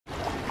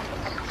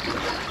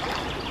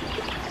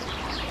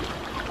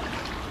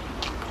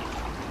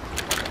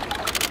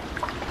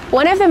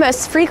One of the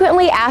most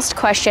frequently asked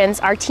questions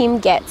our team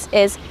gets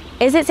is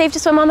it safe to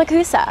swim on the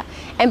Coosa?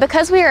 And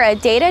because we are a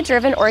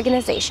data-driven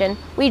organization,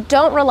 we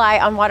don't rely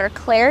on water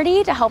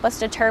clarity to help us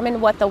determine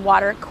what the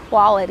water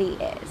quality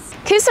is.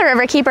 Coosa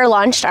Riverkeeper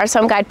launched our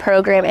swim guide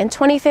program in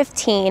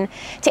 2015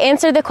 to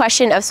answer the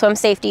question of swim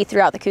safety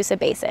throughout the Coosa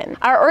Basin.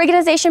 Our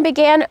organization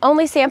began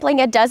only sampling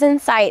a dozen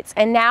sites,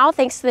 and now,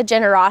 thanks to the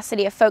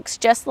generosity of folks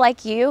just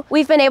like you,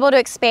 we've been able to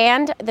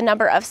expand the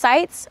number of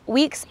sites,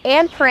 weeks,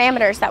 and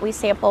parameters that we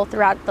sample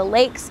throughout the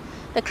lakes,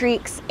 the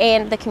creeks,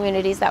 and the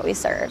communities that we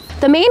serve.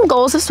 The main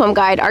goals of Swim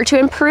Guide are to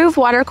improve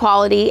water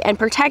quality and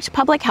protect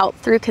public health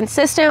through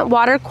consistent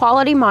water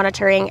quality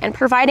monitoring and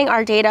providing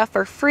our data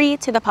for free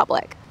to the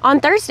public. On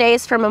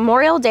Thursdays from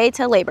Memorial Day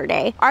to Labor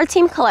Day, our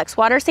team collects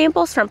water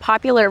samples from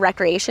popular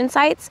recreation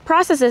sites,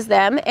 processes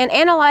them, and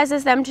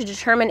analyzes them to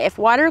determine if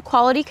water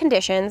quality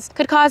conditions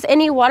could cause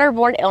any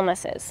waterborne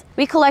illnesses.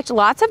 We collect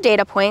lots of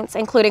data points,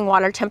 including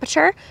water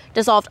temperature,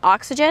 dissolved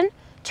oxygen,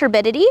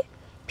 turbidity,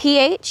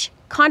 pH,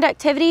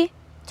 conductivity,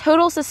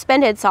 total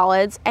suspended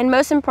solids, and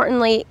most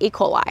importantly, E.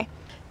 coli.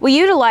 We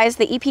utilize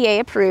the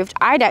EPA-approved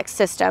IDEX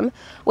system,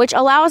 which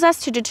allows us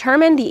to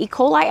determine the E.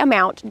 coli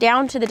amount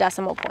down to the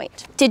decimal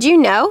point. Did you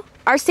know?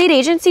 Our state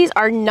agencies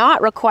are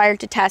not required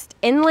to test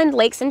inland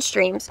lakes and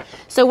streams,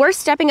 so we're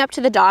stepping up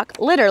to the dock,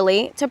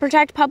 literally, to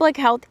protect public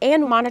health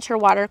and monitor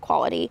water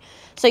quality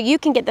so you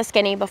can get the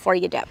skinny before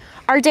you dip.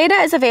 Our data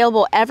is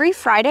available every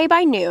Friday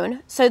by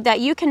noon so that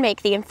you can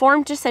make the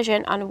informed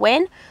decision on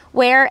when,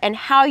 where, and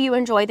how you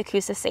enjoy the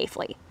Coosa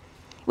safely.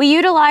 We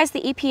utilize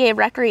the EPA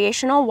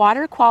recreational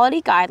water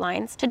quality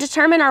guidelines to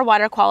determine our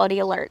water quality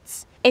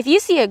alerts. If you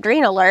see a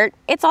green alert,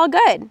 it's all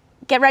good.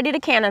 Get ready to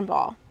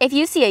cannonball. If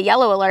you see a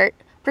yellow alert,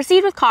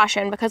 proceed with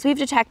caution because we've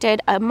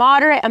detected a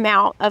moderate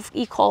amount of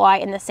E.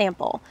 coli in the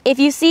sample. If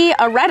you see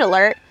a red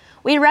alert,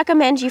 we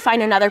recommend you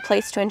find another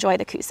place to enjoy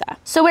the Coosa.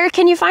 So where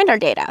can you find our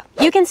data?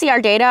 You can see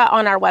our data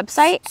on our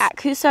website at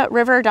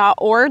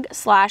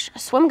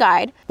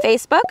coosariver.org/swimguide,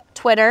 Facebook,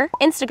 Twitter,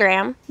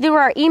 Instagram, through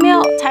our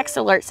email text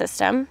alert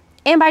system,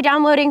 and by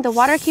downloading the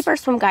Waterkeeper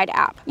Swim Guide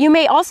app. You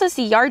may also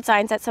see yard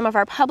signs at some of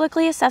our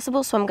publicly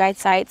accessible swim guide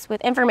sites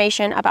with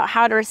information about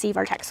how to receive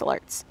our text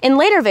alerts. In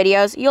later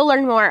videos, you'll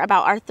learn more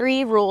about our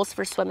 3 rules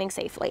for swimming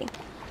safely.